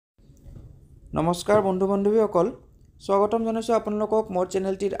নমস্কাৰ বন্ধু বান্ধৱীসকল স্বাগতম জনাইছো আপোনালোকক মোৰ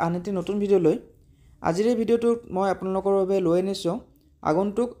চেনেলটিৰ আন এটি নতুন ভিডিঅ'লৈ আজিৰ এই ভিডিঅ'টোত মই আপোনালোকৰ বাবে লৈ আনিছো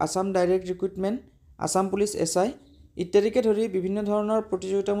আগন্তুক Assam direct recruitment Assam police SI ইত্যাদিকে ধৰি বিভিন্ন ধৰণৰ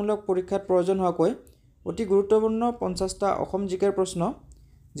প্ৰতিযোগিতামূলক পৰীক্ষাত প্ৰয়োজন হোৱাকৈ অতি গুৰুত্বপূৰ্ণ 50টা অসম জিকেৰ প্ৰশ্ন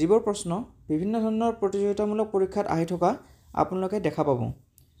যিবোৰ প্ৰশ্ন বিভিন্ন ধৰণৰ প্ৰতিযোগিতামূলক পৰীক্ষাত আহি থকা আপোনালোকে দেখা পাব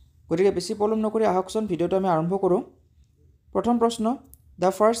গতিকে বেছি পলম নকৰি আহকচোন ভিডিঅ'টো আমি আৰম্ভ কৰো প্ৰথম প্ৰশ্ন The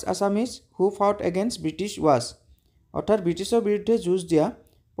first Assamese who fought against British was অৰ্থাৎ ব্ৰিটিছৰ বিৰুদ্ধে যুঁজ দিয়া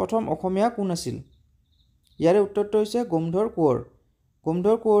প্ৰথম অসমীয়া কোন আছিল ইয়াৰে উত্তৰটো হৈছে গোমধৰ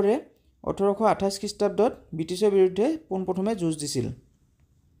কোঁৱৰে 1828 খ্ৰীষ্টাব্দত ব্ৰিটিছৰ বিৰুদ্ধে পোনপ্ৰথমে যুঁজ দিছিল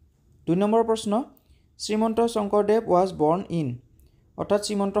দুই নম্বৰ প্ৰশ্ন Srimanta Sankardev was born in অৰ্থাৎ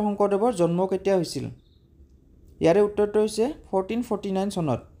শ্ৰীমন্ত শংকৰদেৱৰ জন্ম কেতিয়া হৈছিল ইয়াৰে উত্তৰটো হৈছে 1449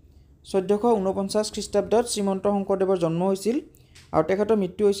 চনত 1449 খ্ৰীষ্টাব্দত শ্ৰীমন্ত শংকৰদেৱৰ জন্ম হৈছিল আৰু তেখেতৰ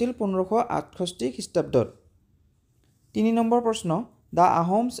মৃত্যু হৈছিল 1568 খ্ৰীষ্টাব্দত 3 নম্বৰ প্ৰশ্ন দা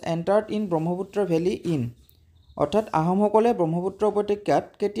Ahoms এন্টাৰ্ড in Brahmaputra valley in অৰ্থাৎ আহোমসকলে ব্ৰহ্মপুত্ৰ উপত্যকাত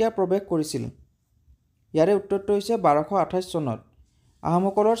কেতিয়া প্ৰৱেশ কৰিছিল ইয়াৰে উত্তৰটো হৈছে 1228 চনত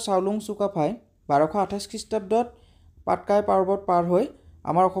আহোমসকলৰ চাওলুং চুকাফাই 1228 খ্ৰীষ্টাব্দত পাটকাই পৰ্বত পাৰ হৈ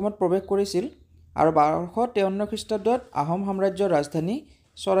আমাৰ অসমত প্ৰৱেশ কৰিছিল আৰু 1253 খ্ৰীষ্টাব্দত আহোম সাম্ৰাজ্যৰ ৰাজধানী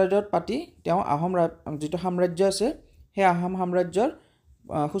চৰাইদেউত পাতি তেওঁ আহোম যিটো সাম্ৰাজ্য আছে হে আহোম সাম্ৰাজ্যৰ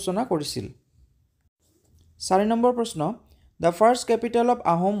সূচনা কৰিছিল 4 নম্বৰ প্ৰশ্ন দা ফাৰ্ষ্ট কেপিটেল অফ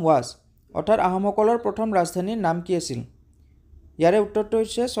আহোম ওয়াজ অৰ্থাৎ আহোমসকলৰ প্ৰথম ৰাজধানীৰ নাম কি আছিল ইয়াৰে উত্তৰটো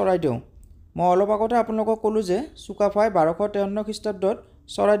হৈছে চৰাইদেউ মই অলপ আগতে আপোনালোকক ক'লো যে চুকাফাই 1253 খ্ৰীষ্টাব্দত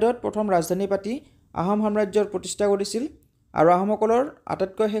চৰাইদেউত প্ৰথম ৰাজধানী পাতি আহোম সাম্ৰাজ্যৰ প্ৰতিষ্ঠা কৰিছিল আৰু আহোমসকলৰ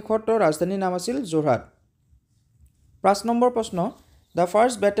আটাইতকৈ শেষৰটো ৰাজধানীৰ নাম আছিল যোৰহাট 5 নম্বৰ প্ৰশ্ন দা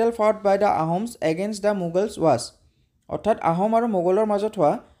first battle fought by the Ahoms against দা মোগলছ ওয়াজ অৰ্থাৎ আহোম আৰু মোগলৰ মাজত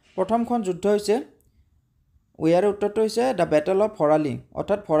হোৱা প্ৰথমখন যুদ্ধ হৈছে ইয়াৰ উত্তৰটো হৈছে দা বেটেল অফ ভৰালী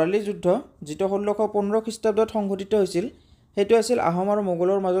অৰ্থাৎ ভৰালী যুদ্ধ যিটো 1615 খ্ৰীষ্টাব্দত সংঘটিত হৈছিল সেইটো আছিল আহোম আৰু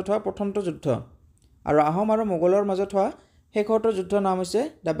মোগলৰ মাজত হোৱা প্ৰথমটো যুদ্ধ আৰু আহোম আৰু মোগলৰ মাজত হোৱা শেষৰটো যুদ্ধৰ নাম হৈছে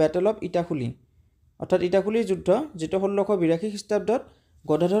দা বেটেল অফ ইটাখুলি অৰ্থাৎ ইটাখুলিৰ যুদ্ধ যিটো 1682 খ্ৰীষ্টাব্দত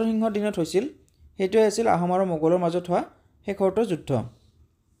গদাধৰ সিংহৰ দিনত হৈছিল সেইটোৱে আছিল আহোম আৰু মোগলৰ মাজত হোৱা শেষৰটো যুদ্ধ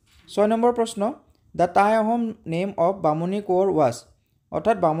 6 নম্বৰ প্ৰশ্ন The Thai Ahom name of Bamuni Kaur was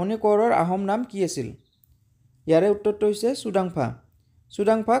অৰ্থাৎ বামুনী কোঁৱৰৰ আহোম নাম কি আছিল ইয়াৰে উত্তৰটো হৈছে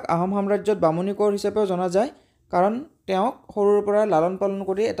চুডাংফাক আহোম সাম্ৰাজ্যত বামুনী কোঁৱৰ হিচাপে জনা যায় কাৰণ তেওঁক সৰুৰ পৰা লালন পালন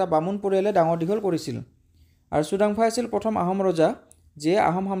কৰি এটা বামুণ পৰিয়ালে ডাঙৰ দীঘল কৰিছিল আৰু চুডাংফা আছিল প্ৰথম আহোম ৰজা যিয়ে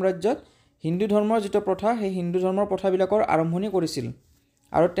আহোম সাম্ৰাজ্যত হিন্দু ধৰ্মৰ যিটো প্ৰথা সেই হিন্দু ধৰ্মৰ প্ৰথাবিলাকৰ আৰম্ভণি কৰিছিল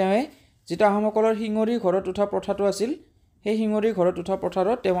আৰু তেওঁৱে যেটা আহোমসকলৰ হিঙৰি ঘৰত উঠা প্ৰথাটো আছিল সেই হিঙৰি ঘৰত উঠা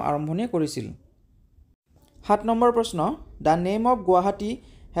প্ৰথাৰো তেওঁ আৰম্ভণি কৰিছিল 7 নম্বৰ প্ৰশ্ন The name of Guwahati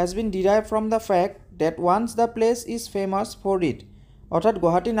has been derived from the fact that once the place is famous for it অৰ্থাৎ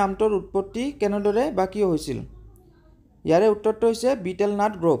গুৱাহাটী নামটোৰ উৎপত্তি কেনেদৰে বা কিয় হৈছিল ইয়াৰে উত্তৰটো হৈছে বিটেল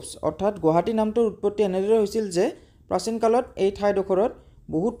নাট গ্ৰোভছ অৰ্থাৎ গুৱাহাটী নামটোৰ উৎপত্তি এনেদৰে হৈছিল যে প্ৰাচীন কালত এই ঠাইডোখৰত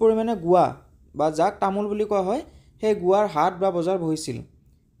বহুত পৰিমাণে গুৱা বা যাক তামোল বুলি কোৱা হয় সেই গুৱাৰ হাট বা বজাৰ বহিছিল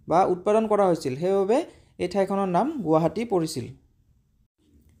বা উৎপাদন কৰা হৈছিল সেইবাবে এই ঠাইখনৰ নাম গুৱাহাটী পৰিছিল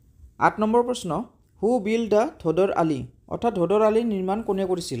 8 নম্বৰ প্ৰশ্ন Who built the ধোদৰ আলি অৰ্থাৎ ধোদৰ আলি নিৰ্মাণ কোনে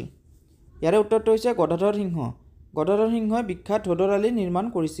কৰিছিল ইয়াৰে উত্তৰটো হৈছে গদাধৰ সিংহই বিখ্যাত ধোদৰ আলি নিৰ্মাণ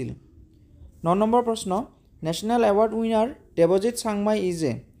কৰিছিল 9 নম্বৰ প্ৰশ্ন national award winner Debajit Changmai is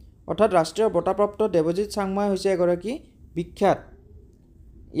a অৰ্থাৎ ৰাষ্ট্ৰীয় বঁটাপ্ৰাপ্ত দেৱজিৎ চাংমাই হৈছে এগৰাকী বিখ্যাত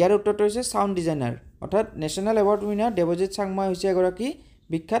ইয়াৰ উত্তৰটো হৈছে সাউণ্ড ডিজাইনাৰ অৰ্থাৎ national award winner Debajit Changmai হৈছে এগৰাকী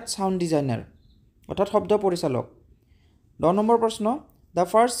বিখ্যাত সাউণ্ড ডিজাইনাৰ অৰ্থাৎ শব্দ পৰিচালক 10 নম্বৰ প্ৰশ্ন The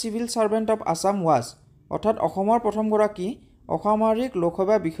first civil servant of Assam was অৰ্থাৎ অসমৰ প্ৰথমগৰাকী অসামৰিক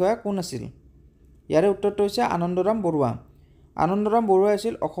লোকসভা বিষয়া কোন আছিল ইয়াৰে উত্তৰটো হৈছে আনন্দৰাম বৰুৱা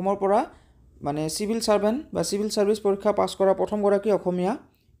আছিল অসমৰ পৰা মানে সিভিল সাৰ্ভেন্ট বা সিভিল সাৰ্ভিস পৰীক্ষা পাছ কৰা প্ৰথমগৰাকী অসমীয়া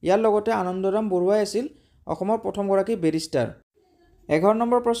ইয়াৰ লগতে আনন্দৰাম বৰুৱা আছিল অসমৰ প্ৰথমগৰাকী বেৰিষ্টাৰ 11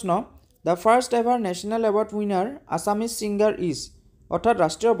 নম্বৰ প্ৰশ্ন The first ever national award winner Assamese singer is অৰ্থাৎ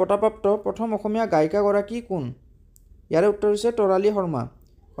ৰাষ্ট্ৰীয় বঁটাপ্ৰাপ্ত প্ৰথম অসমীয়া গায়িকাগৰাকী কোন ইয়াৰে উত্তৰ হৈছে তৰালী শৰ্মা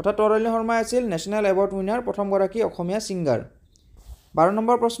অৰ্থাৎ তৰালী শৰ্মা আছিল নেশ্যনেল এৱাৰ্ড উইনাৰ প্ৰথমগৰাকী অসমীয়া সিংগাৰ 12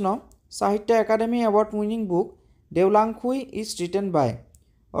 নম্বৰ প্ৰশ্ন সাহিত্য academy award winning book Deolangkhui is written বাই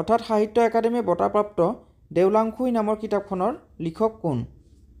অৰ্থাৎ সাহিত্য একাডেমী বঁটাপ্ৰাপ্ত দেওলাংখুই নামৰ কিতাপখনৰ লিখক কোন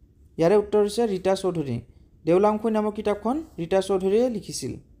ইয়াৰে উত্তৰ হৈছে ৰীতা চৌধুৰী দেওলাংখুই নামৰ কিতাপখন ৰীতা চৌধুৰীয়ে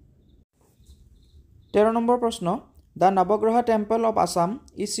লিখিছিল 13 নম্বৰ প্ৰশ্ন the Navagraha temple of Assam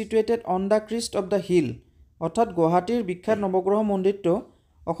is সিটুৱেটেড on the ক্ৰিষ্ট of the hill অৰ্থাৎ গুৱাহাটীৰ বিখ্যাত নৱগ্ৰহ মন্দিৰটো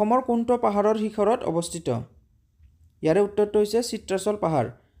অসমৰ কোনটো পাহাৰৰ শিখৰত অৱস্থিত ইয়াৰে উত্তৰটো হৈছে চিত্ৰাচল পাহাৰ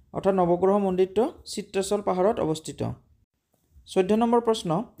অৰ্থাৎ নৱগ্ৰহ মন্দিৰটো চিত্ৰাচল পাহাৰত অৱস্থিত। 14 নম্বৰ প্ৰশ্ন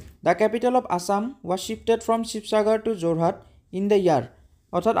the capital of Assam was shifted from Sivasagar two Jorhat in the year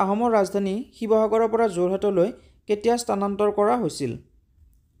অৰ্থাৎ আহোমৰ ৰাজধানী শিৱসাগৰৰ পৰা যোৰহাটলৈ কেতিয়া স্থানান্তৰ কৰা হৈছিল?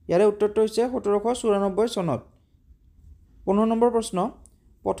 ইয়াৰে উত্তৰটো হৈছে 1794 চনত। 15 নম্বৰ প্ৰশ্ন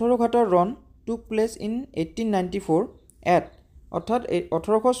পথৰুঘাটৰ ৰণ টুক প্লেচ ইন 1894 এট অৰ্থাৎ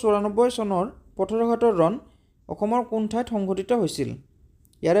 1894 চনৰ পথৰুঘাটৰ ৰণ অসমৰ কোন ঠাইত সংঘটিত হৈছিল?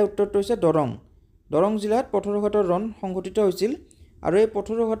 ইয়াৰে উত্তৰটো হৈছে দৰং জিলাত পথৰুঘাটৰ ৰণ সংঘটিত হৈছিল আৰু এই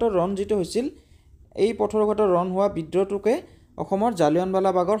পথৰুঘাটৰ ৰণ যিটো হৈছিল এই পথৰুঘাটৰ ৰণ হোৱা বিদ্ৰোহটোকে অসমৰ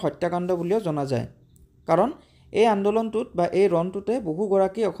জালিয়ানৱালাবাগৰ হত্যাকাণ্ড বুলিও জনা যায়। কাৰণ এই আন্দোলনটোত বা এই ৰণটোতে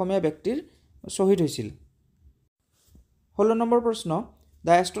বহুগৰাকী অসমীয়া ব্যক্তিৰ শ্বহীদ হৈছিল। 16 নম্বৰ প্ৰশ্ন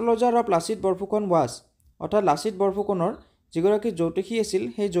the astrologer of Lachit Borphukan was অৰ্থাৎ লাচিত বৰফুকনৰ যিগৰাকী জ্যোতিষী আছিল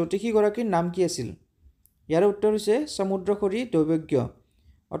সেই জ্যোতিষীগৰাকীৰ নাম কি আছিল? ইয়াৰ উত্তৰ হৈছে সমুদ্ৰখৰি দৈৱজ্ঞ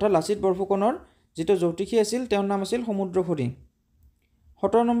অৰ্থাৎ লাচিত বৰফুকনৰ যিটো জ্যোতিষী আছিল তেওঁৰ নাম আছিল সমুদ্ৰখৰি।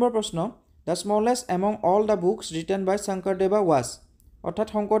 17 নম্বৰ প্ৰশ্ন the smallest among all the books written by Sankardeva was অৰ্থাৎ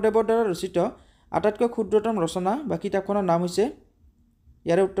শংকৰদেৱৰ দ্বাৰা ৰচিত আটাইতকৈ ক্ষুদ্ৰতম ৰচনা বা কিতাপখনৰ নাম হৈছে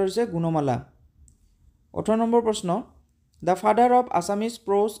ইয়াৰে উত্তৰ হৈছে গুণমালা। 18 নম্বৰ প্ৰশ্ন the father of Assamese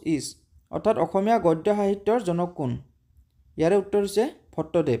prose is অৰ্থাৎ অসমীয়া গদ্য সাহিত্যৰ জনক কোন? ইয়াৰে উত্তৰ হৈছে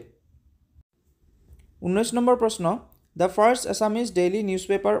ভট্টদেৱ। 19 নম্বৰ প্ৰশ্ন the first Assamese daily news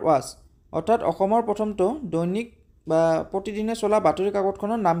paper was অৰ্থাৎ অসমৰ প্ৰথমটো দৈনিক বা প্ৰতিদিনে চলা বাতৰি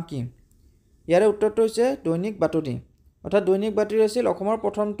কাকতখনৰ নাম কি? ইয়াৰে উত্তৰটো হৈছে দৈনিক বাতৰি অৰ্থাৎ দৈনিক বাতৰি আছিল অসমৰ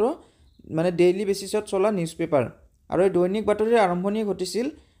প্ৰথমটো ডেইলি বেচিছত চলা নিউজ পেপাৰ আৰু এই দৈনিক বাতৰিৰ আৰম্ভণি ঘটিছিল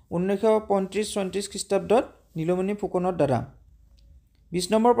 1935-36 খ্ৰীষ্টাব্দত নীলমণি ফুকনৰ দ্বাৰা। 20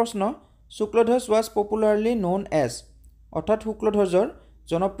 নম্বৰ প্ৰশ্ন Shukladhwaj was popularly known as অৰ্থাৎ শুক্লধ্বজৰ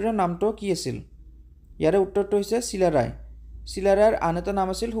জনপ্ৰিয় নামটো কি আছিল? ইয়াৰে উত্তৰটো হৈছে চিলাৰায়ৰ আন এটা নাম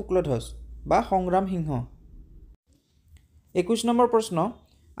আছিল শুক্লধ্বজ বা সংগ্ৰাম সিংহ। 21 নম্বৰ প্ৰশ্ন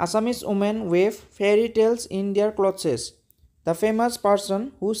Assamese women wave ferry tales in there ক্লথেছ the famous person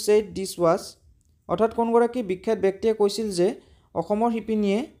who said this was অৰ্থাৎ কোনগৰাকী বিখ্যাত ব্যক্তিয়ে কৈছিল যে অসমৰ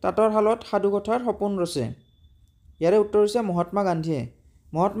শিপিনীয়ে তাঁতৰ শালত সাধুকথাৰ সপোন ৰচে? ইয়াৰে উত্তৰ হৈছে মহাত্মা গান্ধীয়ে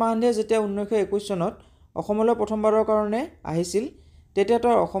যেতিয়া 1921 চনত অসমলৈ প্ৰথমবাৰৰ কাৰণে আহিছিল তেতিয়া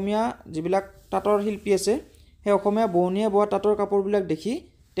তেওঁৰ অসমীয়া যিবিলাক তাঁতৰ শিল্পী আছে সেই অসমীয়া বোৱনীয়ে বোৱা তাঁতৰ কাপোৰবিলাক দেখি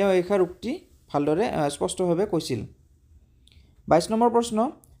তেওঁ এইষাৰ উক্তি ভালদৰে স্পষ্টভাৱে কৈছিল। 22 নম্বৰ প্ৰশ্ন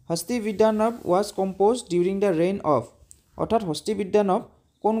হস্তি বিদ্যানৱ was compose during the reign of অৰ্থাৎ হস্তি বিদ্যানৱ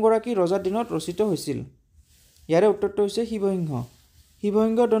কোনগৰাকী ৰজাৰ দিনত ৰচিত হৈছিল? ইয়াৰে উত্তৰটো হৈছে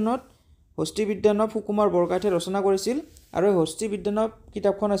শিৱসিংহৰ দিনত হস্তি বিদ্যানৱ সুকুমাৰ বৰকাইতে ৰচনা কৰিছিল আৰু এই হস্তি বিদ্যানৱ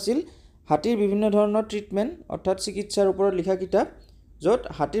কিতাপখন আছিল হাতীৰ বিভিন্ন ধৰণৰ ট্ৰিটমেণ্ট অৰ্থাৎ চিকিৎসাৰ ওপৰত লিখা কিতাপ য'ত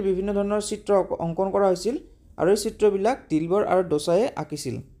হাতীৰ বিভিন্ন ধৰণৰ চিত্ৰ অংকন কৰা হৈছিল আৰু এই চিত্ৰবিলাক দিলবৰ আৰু দোচায়ে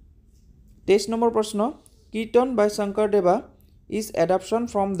আঁকিছিল। 23 নম্বৰ প্ৰশ্ন কীৰ্তন বাই Sankardeva is adoption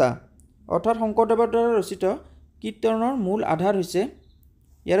from the অৰ্থাৎ শংকৰদেৱৰ দ্বাৰা ৰচিত কীৰ্তনৰ মূল আধাৰ হৈছে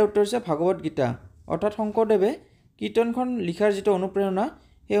ইয়াৰে উত্তৰ হৈছে ভাগৱত গীতা অৰ্থাৎ শংকৰদেৱে কীৰ্তনখন লিখাৰ যিটো অনুপ্ৰেৰণা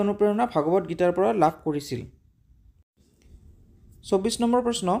সেই অনুপ্ৰেৰণা ভাগৱত গীতাৰ পৰা লাভ কৰিছিল। 24 নম্বৰ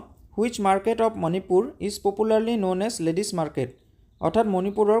প্ৰশ্ন which market of Manipur is popularly known as ladies market অৰ্থাৎ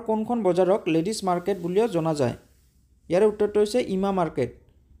মণিপুৰৰ কোনখন বজাৰক লেডিজ মাৰ্কেট বুলিও জনা যায়? ইয়াৰে উত্তৰটো হৈছে ইমা মাৰ্কেট।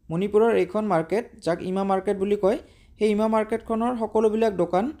 মণিপুৰৰ এইখন মাৰ্কেট যাক ইমা মাৰ্কেট বুলি কয় সেই ইমা মাৰ্কেটখনৰ সকলোবিলাক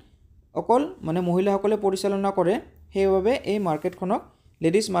দোকান অকল মহিলাসকলে পৰিচালনা কৰে সেইবাবে এই মাৰ্কেটখনক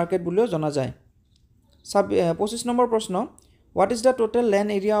লেডিজ মাৰ্কেট বুলিও জনা যায়। 25 নম্বৰ প্ৰশ্ন what is the total land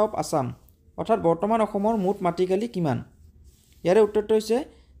area of Assam অৰ্থাৎ বৰ্তমান অসমৰ মুঠ মাটিকালি কিমান? ইয়াৰে উত্তৰটো হৈছে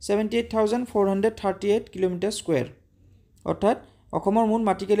 78,438 কিলোমিটাৰ স্কুৱেৰ অৰ্থাৎ অসমৰ মুঠ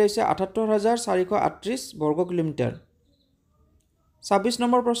মাটিকালি হৈছে 78,438 বৰ্গ কিলোমিটাৰ। 26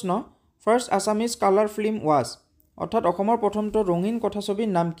 নম্বৰ প্ৰশ্ন first Assamese colour film was অৰ্থাৎ অসমৰ প্ৰথমটো ৰঙীন কথাছবিৰ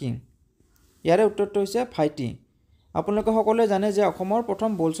নাম কি? ইয়াৰে উত্তৰটো হৈছে ভাইটি। আপোনালোকে সকলোৱে জানে যে অসমৰ প্ৰথম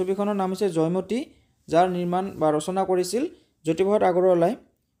বোলছবিখনৰ নাম হৈছে জয়মতী যাৰ নিৰ্মাণ বা ৰচনা কৰিছিল জ্যোতিপ্ৰসাদ আগৰৱালাই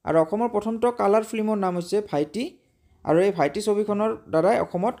আৰু অসমৰ প্ৰথমটো কালাৰ ফিল্মৰ নাম হৈছে ভাইটি আৰু এই ভাইটি ছবিখনৰ দ্বাৰাই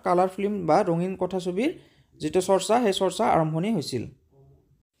অসমত কালাৰ ফিল্ম বা ৰঙীন কথাছবিৰ যিটো চৰ্চা সেই চৰ্চা আৰম্ভণি হৈছিল।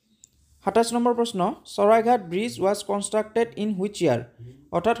 27 নম্বৰ প্ৰশ্ন Saraighat bridge was constructed in which ইয়াৰ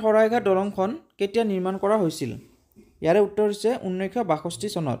অৰ্থাৎ শৰাইঘাট দলংখন কেতিয়া নিৰ্মাণ কৰা হৈছিল? ইয়াৰে উত্তৰ হৈছে 1962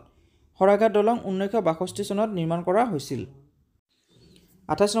 চনত। শৰাইঘাট দলং 1962 চনত নিৰ্মাণ কৰা হৈছিল।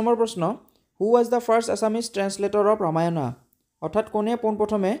 28 নম্বৰ প্ৰশ্ন who was the first Assamese translator of Ramayana অৰ্থাৎ কোনে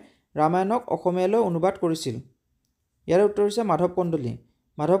পোনপ্ৰথমে ৰামায়ণক অসমীয়ালৈ অনুবাদ কৰিছিল? ইয়াৰে উত্তৰ হৈছে মাধৱ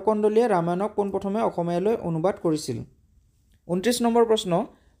কন্দলীয়ে ৰামায়ণক পোনপ্ৰথমে অসমীয়ালৈ অনুবাদ কৰিছিল। 29 নম্বৰ প্ৰশ্ন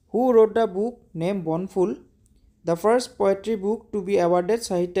হু road the book name Banaphul the first poetry book to B awarded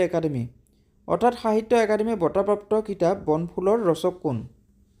সাহিত্য একাডেমি অৰ্থাৎ সাহিত্য একাডেমি বঁটাপ্ৰাপ্ত কিতাপ বনফুলৰ ৰচক কোন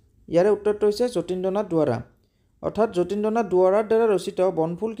ইয়াৰে উত্তৰটো হৈছে যতীন্দ্ৰনাথ দুৱৰা অৰ্থাৎ যতীন্দ্ৰনাথ দুৱৰাৰ দ্বাৰা ৰচিত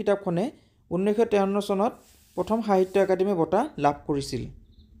বনফুল কিতাপখনে 1953 চনত প্ৰথম সাহিত্য একাডেমি বঁটা লাভ কৰিছিল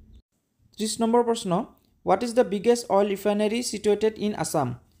 30 নম্বৰ প্ৰশ্ন what is the biggest oil refinery সিটুৱেটেড in Assam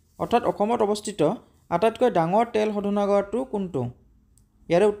অৰ্থাৎ অসমত অৱস্থিত আটাইতকৈ ডাঙৰ তেল শোধনাগাৰটো কোনটো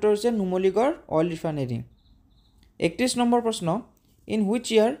ইয়াৰে উত্তৰ হৈছে নুমলীগড় অইল ৰিফাইনেৰী 31 নম্বৰ প্ৰশ্ন in which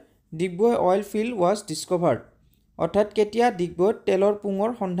year Digboi oil field was discovered অৰ্থাৎ কেতিয়া ডিগবৈত তেলৰ পুঙৰ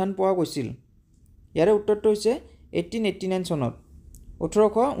সন্ধান পোৱা গৈছিল ইয়াৰে উত্তৰটো হৈছে 1889 চনত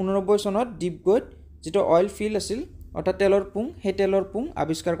 1889 চনত ডিগবৈত যেটো অইল ফিল্ড আছিল অৰ্থাৎ তেলৰ পুং হে তেলৰ পুং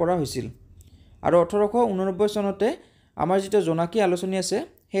আৱিষ্কাৰ কৰা হৈছিল আৰু 1889 চনতে আমাৰ যেটো জোনাকী আলোচনী আছে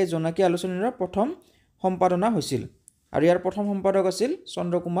হে জোনাকী আলোচনীৰ প্ৰথম সম্পাদনা হৈছিল আৰু ইয়াৰ প্ৰথম সম্পাদক আছিল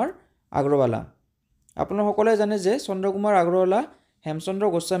চন্দ্ৰকুমাৰ আগৰৱালা আপোনাৰ সকলোৱে জানে যে চন্দ্ৰকুমাৰ আগৰৱালা হেমচন্দ্ৰ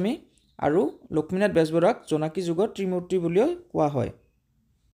গোস্বামী আৰু লক্ষ্মীনাথ বেজবৰুৱাক জোনাকী যুগৰ ত্ৰিমূৰ্তি বুলিও কোৱা হয়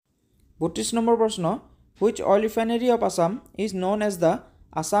 32 নম্বৰ প্ৰশ্ন which oil refinery of Assam is known as the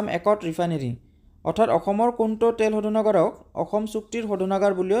Assam একট ৰিফাইনেৰী অৰ্থাৎ অসমৰ কোনটো তেল শোধনাগাৰক অসম চুক্তিৰ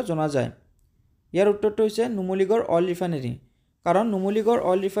শোধনাগাৰ বুলিও জনা যায় ইয়াৰ উত্তৰটো হৈছে নুমলীগড় অইল ৰিফাইনেৰী কাৰণ নুমলীগড়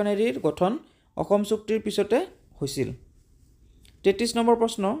অইল ৰিফাইনেৰীৰ গঠন অসম চুক্তিৰ পিছতে হৈছিল 33 নম্বৰ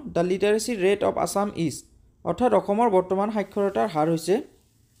প্ৰশ্ন the লিটাৰেসি rate of Assam is অৰ্থাৎ অসমৰ বৰ্তমান সাক্ষৰতাৰ হাৰ হৈছে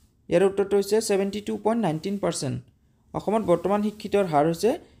ইয়াৰ উত্তৰটো হৈছে 72.19% অসমত বৰ্তমান শিক্ষিতৰ হাৰ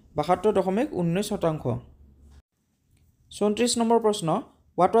হৈছে 72.19% 34 নম্বৰ প্ৰশ্ন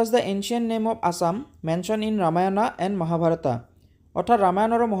what was the ancient name of Assam mention in Ramayana and মহাভাৰতা অৰ্থাৎ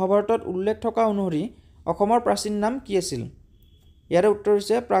ৰামায়ণ আৰু মহাভাৰতত উল্লেখ থকা অনুসৰি অসমৰ প্ৰাচীন নাম কি আছিল ইয়াৰ উত্তৰ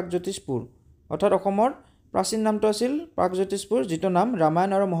হৈছে প্ৰাগজ্যোতিষপুৰ অৰ্থাৎ অসমৰ প্ৰাচীন নামটো আছিল প্ৰাগজ্যোতিষপুৰ যেটো নাম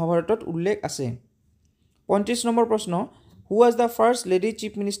ৰামায়ণ আৰু মহাভাৰতত উল্লেখ আছে 35 নম্বৰ প্ৰশ্ন who was the first lady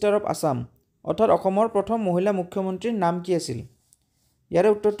chief minister of Assam অৰ্থাৎ অসমৰ প্ৰথম মহিলা মুখ্যমন্ত্ৰীৰ নাম কি আছিল ইয়াৰ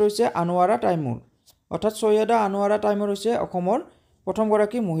উত্তৰটো হৈছে আনোৱাৰা টাইমুৰ অৰ্থাৎ সৈয়দা আনোৱাৰা টাইমুৰ হৈছে অসমৰ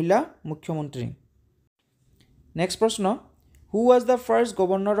প্ৰথমগৰাকী মহিলা মুখ্যমন্ত্ৰী নেক্সট প্ৰশ্ন who was the first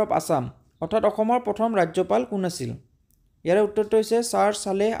governor of Assam অৰ্থাৎ অসমৰ প্ৰথম ৰাজ্যপাল কোন আছিল ইয়াৰ উত্তৰটো হৈছে ছাৰ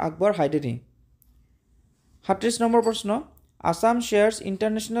সালেহ আকবৰ হাইদেৰী 37 নম্বৰ প্ৰশ্ন Assam shares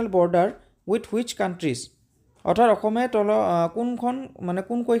international border with which countries অৰ্থাৎ অসমে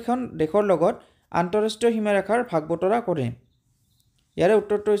কোনকেইখন দেশৰ লগত আন্তঃৰাষ্ট্ৰীয় সীমাৰেখাৰ ভাগ বতৰা কৰে ইয়াৰে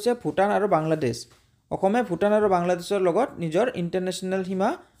উত্তৰটো হৈছে ভূটান আৰু বাংলাদেশ অসমে ভূটান আৰু বাংলাদেশৰ লগত নিজৰ ইণ্টাৰনেশ্যনেল সীমা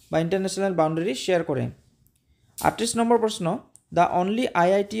বা ইণ্টাৰনেশ্যনেল বাউণ্ডাৰী শ্বেয়াৰ কৰে 38 নম্বৰ প্ৰশ্ন the only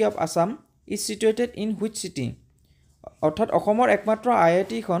IIT of Assam is সিটুৱেটেড in which city অৰ্থাৎ অসমৰ একমাত্ৰ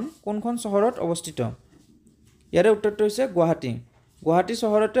IIT খন কোনখন চহৰত অৱস্থিত ইয়াৰে উত্তৰটো হৈছে গুৱাহাটী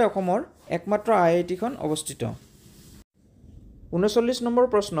চহৰতে অসমৰ একমাত্ৰ IIT খন অৱস্থিত 39 নম্বৰ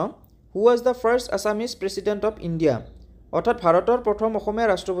প্ৰশ্ন who was the first Assamese president of India অৰ্থাৎ ভাৰতৰ প্ৰথম অসমীয়া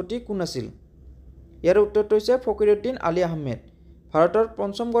ৰাষ্ট্ৰপতি কোন আছিল ইয়াৰ উত্তৰটো হৈছে ফকিৰুদ্দিন আলী আহমেদ ভাৰতৰ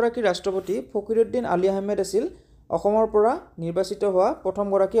পঞ্চমগৰাকী ৰাষ্ট্ৰপতি ফকিৰুদ্দিন আলী আহমেদ আছিল অসমৰ পৰা নিৰ্বাচিত হোৱা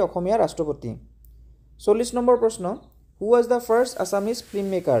প্ৰথমগৰাকী অসমীয়া ৰাষ্ট্ৰপতি 40 নম্বৰ প্ৰশ্ন who was the first Assamese film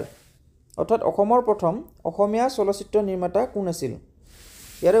maker অৰ্থাৎ অসমৰ প্ৰথম অসমীয়া চলচ্চিত্ৰ নিৰ্মাতা কোন আছিল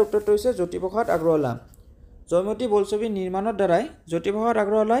ইয়াৰে উত্তৰটো হৈছে জ্যোতিপ্ৰসাদ আগৰৱালা জয়মতী বোলছবি নিৰ্মাণৰ দ্বাৰাই জ্যোতিপ্ৰসাদ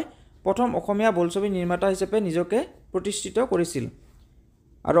আগৰৱালাই প্ৰথম অসমীয়া বোলছবি নিৰ্মাতা হিচাপে নিজকে প্ৰতিষ্ঠিত কৰিছিল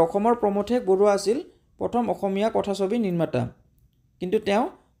আৰু অসমৰ প্ৰমথেশ বৰুৱা আছিল প্ৰথম অসমীয়া কথাছবি নিৰ্মাতা কিন্তু তেওঁ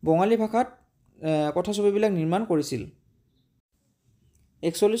বঙালী ভাষাত কথাছবিবিলাক নিৰ্মাণ কৰিছিল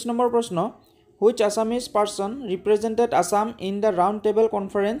 41 নম্বৰ প্ৰশ্ন which Assamese person represented Assam in the round table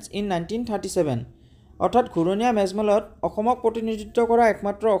conference in 1937 অৰ্থাৎ ঘূৰণীয়া মেজমেলত অসমক প্ৰতিনিধিত্ব কৰা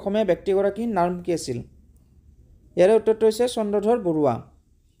একমাত্ৰ অসমীয়া ব্যক্তিগৰাকীৰ নাম কি আছিল ইয়াৰে উত্তৰটো হৈছে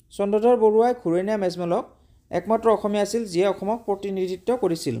চন্দ্ৰধৰ বৰুৱাই ঘূৰণীয়া মেজমেলক একমাত্ৰ অসমীয়া আছিল যিয়ে অসমক প্ৰতিনিধিত্ব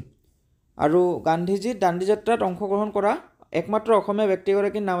কৰিছিল আৰু গান্ধীজীৰ দাণ্ডী যাত্ৰাত অংশগ্ৰহণ কৰা একমাত্ৰ অসমীয়া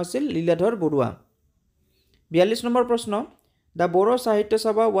ব্যক্তিগৰাকীৰ নাম আছিল লীলাধৰ বৰুৱা 42 নম্বৰ প্ৰশ্ন দ্য বড়ো সাহিত্য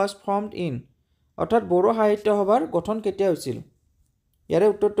সভা ৱাজ ফৰ্মড ইন অৰ্থাৎ বড়ো সাহিত্য সভাৰ গঠন কেতিয়া হৈছিল ইয়াৰে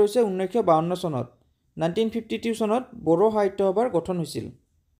উত্তৰটো হৈছে 1952 চনত 1952 চনত বড়ো সাহিত্য সভাৰ গঠন হৈছিল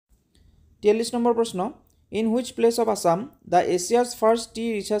 43 নম্বৰ প্ৰশ্ন in which place of Assam the এছিয়াছ first T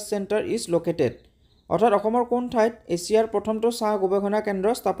research centre is located অৰ্থাৎ অসমৰ কোন ঠাইত এছিয়াৰ প্ৰথমটো চাহ গৱেষণা কেন্দ্ৰ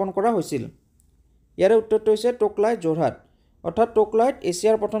স্থাপন কৰা হৈছিল ইয়াৰে উত্তৰটো হৈছে টোকলাই যোৰহাট অৰ্থাৎ টোকলাইত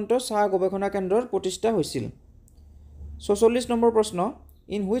এছিয়াৰ প্ৰথমটো চাহ গৱেষণা কেন্দ্ৰৰ প্ৰতিষ্ঠা হৈছিল 44 নম্বৰ প্ৰশ্ন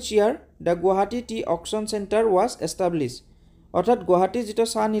in which year the Guwahati T auction centre was establish অৰ্থাৎ গুৱাহাটীৰ যিটো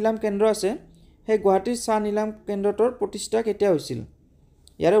চাহ নিলাম কেন্দ্ৰ আছে সেই গুৱাহাটীৰ চাহ নিলাম কেন্দ্ৰটোৰ প্ৰতিষ্ঠা কেতিয়া হৈছিল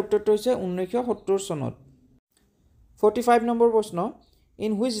ইয়াৰে উত্তৰটো হৈছে 1970 চনত 45 নম্বৰ প্ৰশ্ন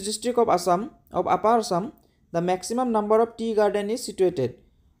in which district of upper Assam the maximum number of tea garden is situated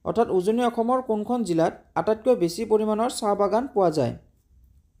অৰ্থাৎ উজনি অসমৰ কোনখন জিলাত আটাইতকৈ বেছি পৰিমাণৰ চাহ বাগান পোৱা যায়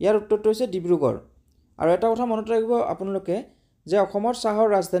ইয়াৰ উত্তৰটো হৈছে ডিব্ৰুগড় আৰু এটা কথা মনত ৰাখিব আপোনালোকে যে অসমৰ চাহৰ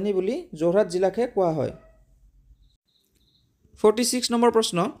ৰাজধানী বুলি যোৰহাট জিলাকে কোৱা হয় 46 নম্বৰ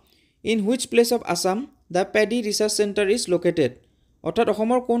প্ৰশ্ন in which place of Assam the paddy research centre is located অৰ্থাৎ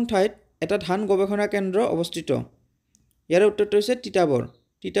অসমৰ কোন ঠাইত এটা ধান গৱেষণা কেন্দ্ৰ অৱস্থিত ইয়াৰ উত্তৰটো হৈছে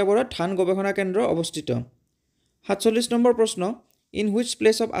তিতাবৰত ধান গৱেষণা কেন্দ্ৰ অৱস্থিত 47 নম্বৰ প্ৰশ্ন in which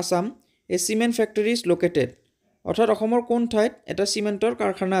place of Assam A cement factory is located অৰ্থাৎ অসমৰ কোন ঠাইত এটা চিমেণ্টৰ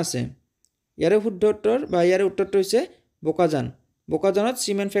কাৰখানা আছে ইয়াৰ শুদ্ধ উত্তৰ বা ইয়াৰ উত্তৰটো হৈছে বোকাজানত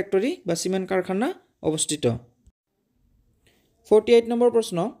চিমেণ্ট ফেক্টৰী বা চিমেণ্ট কাৰখানা অৱস্থিত 48 নম্বৰ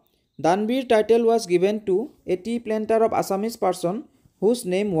প্ৰশ্ন Danabir title was given to A T planter of Assamese person হুজ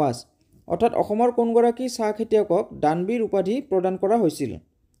নেম ৱাজ অৰ্থাৎ অসমৰ কোনগৰাকী চাহ খেতিয়কক দানবীৰ উপাধি প্ৰদান কৰা হৈছিল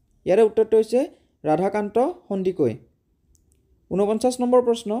ইয়াৰ উত্তৰটো হৈছে ৰাধাকান্ত সন্দিকৈ 49 নম্বৰ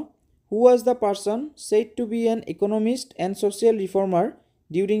প্ৰশ্ন who was the person said two B N Economist and social ৰিফৰ্মাৰ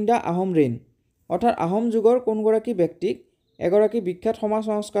during the Ahom rain অৰ্থাৎ আহোম যুগৰ কোনগৰাকী ব্যক্তিক এগৰাকী বিখ্যাত সমাজ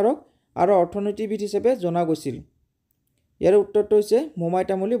সংস্কাৰক আৰু অৰ্থনীতিবিদ হিচাপে জনা গৈছিল ইয়াৰ উত্তৰটো হৈছে মোমাই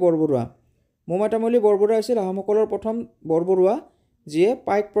তামুলী বৰবৰুৱা আছিল আহোমসকলৰ প্ৰথম বৰবৰুৱা যিয়ে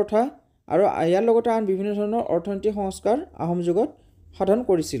পাইক প্ৰথা আৰু ইয়াৰ লগতে আন বিভিন্ন ধৰণৰ অৰ্থনৈতিক সংস্কাৰ আহোম যুগত সাধন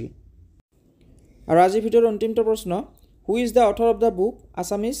কৰিছিল আৰু আজিৰ ভিডিঅ'ৰ অন্তিমটো প্ৰশ্ন who is the author of the book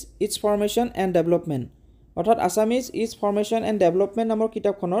Assamese it's formation and development অৰ্থাৎ Assamese it's formation and development নামৰ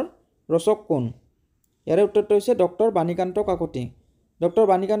কিতাপখনৰ ৰচক কোন ইয়াৰ উত্তৰটো হৈছে doctor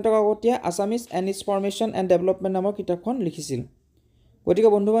Banikanta কাকতীয়ে Assamese and it's formation and development নামৰ কিতাপখন লিখিছিল গতিকে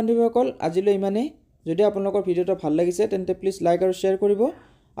বন্ধু বান্ধৱীসকল আজিলৈ ইমানেই যদি আপোনালোকৰ ভিডিঅ'টো ভাল লাগিছে তেন্তে প্লিজ লাইক আৰু শ্বেয়াৰ কৰিব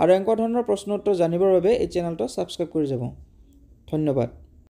আৰু এনেকুৱা ধৰণৰ প্ৰশ্ন উত্তৰ জানিবৰ বাবে এই চেনেলটো ছাবস্ক্ৰাইব কৰি যাব ধন্যবাদ